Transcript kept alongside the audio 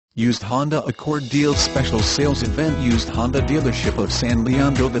Used Honda Accord Deal Special Sales Event. Used Honda Dealership of San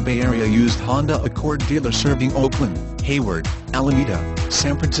Leandro, the Bay Area. Used Honda Accord dealer serving Oakland, Hayward, Alameda,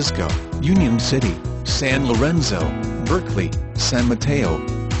 San Francisco, Union City, San Lorenzo, Berkeley, San Mateo,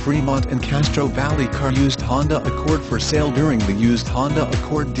 Fremont and Castro Valley. Car. Used Honda Accord for sale during the Used Honda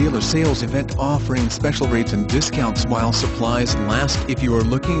Accord dealer sales event, offering special rates and discounts while supplies last. If you are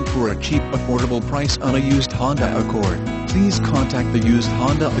looking for a cheap, affordable price on a used Honda Accord, please contact the Used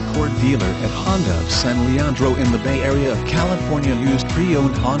Honda Accord dealer at Honda of San Leandro in the Bay Area of California. Used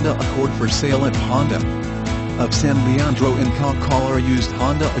pre-owned Honda Accord for sale at Honda of San Leandro in Call our Used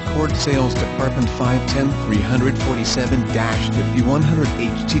Honda Accord Sales Department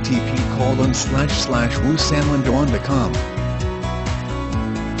 510-347-5100 http://woosanleandro.com.